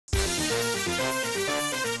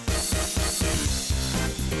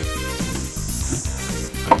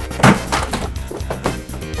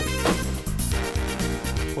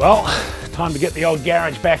Well, time to get the old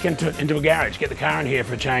garage back into a garage. Get the car in here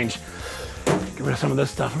for a change. Get rid of some of this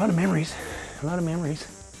stuff. A lot of memories. A lot of memories.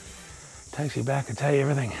 Takes you back and tell you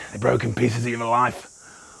everything. The broken pieces of your life.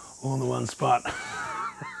 All in the one spot.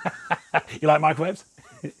 You like microwaves?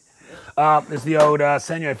 There's the old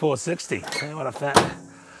Sanyo 460. Tell you what, I found a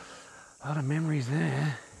lot of memories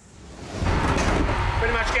there.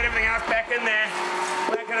 Pretty much get everything else back in there.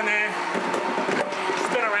 Back in there.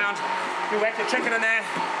 Spin around. You whack the chicken in there.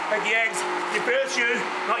 Like the eggs. Your first shoe,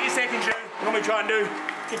 not your second shoe. What we try and do,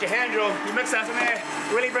 get your hand drill. You mix that in there.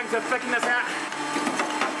 Really brings the thickeness out.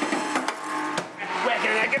 Whack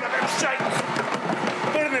it in there. Give it a bit of shake.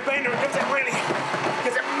 Put it in the blender. It gives it really.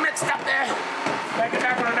 Gets it mixed up there. Back it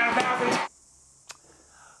back on about 1,000.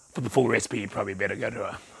 For the full recipe, you'd probably better go to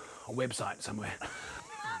a website somewhere.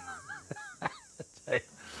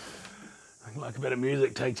 Like a bit of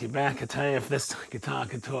music takes you back. I tell you, if this guitar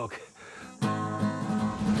could talk.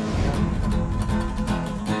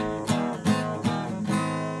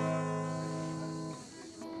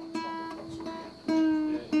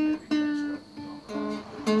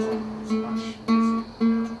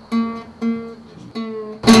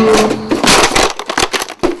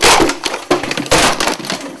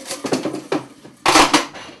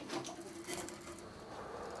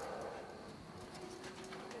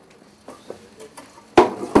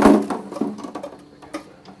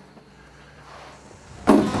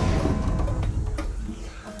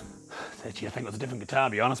 Actually, I think it was a different guitar,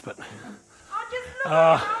 to be honest, but... I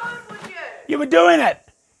just looked with you. You were doing it!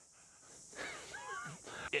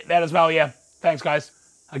 That as well, yeah. Thanks, guys.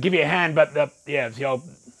 I'll give you a hand, but yeah, the old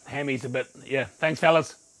hammy's a bit... Yeah, thanks,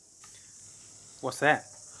 fellas. What's that?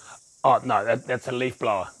 Oh, no, that's a leaf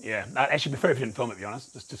blower, yeah. I'd actually prefer if you didn't film it, to be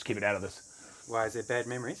honest. Just keep it out of this. Why, is there bad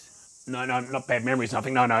memories? No, not bad memories,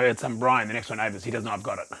 nothing. No, it's Brian, the next one over. He doesn't know I've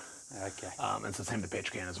got it. Okay. It's the same with the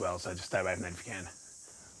petri can as well, so just stay away from that if you can.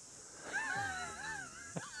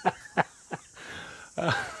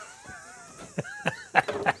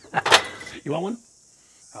 You want one?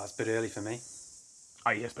 Oh, it's a bit early for me. Oh,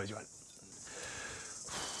 yeah, I suppose you won't.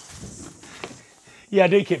 Yeah, I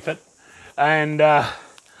do keep fit. And I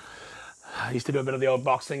used to do a bit of the old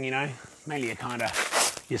boxing, you know, mainly your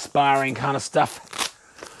sparring kind of stuff.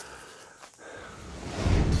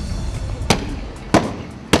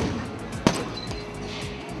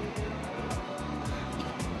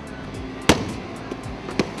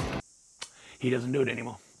 He doesn't do it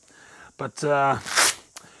anymore. But time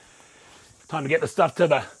to get the stuff to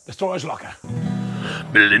the storage locker.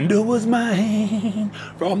 Belinda was mine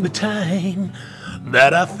from the time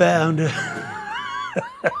that I found her.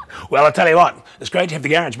 Well, I'll tell you what, it's great to have the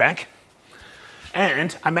garage back.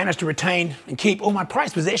 And I managed to retain and keep all my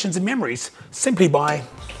prized possessions and memories simply by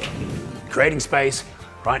creating space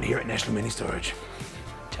right here at National Mini Storage.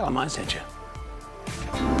 Tell them I sent you.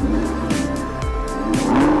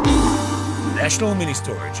 National Mini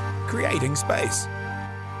Storage, creating space.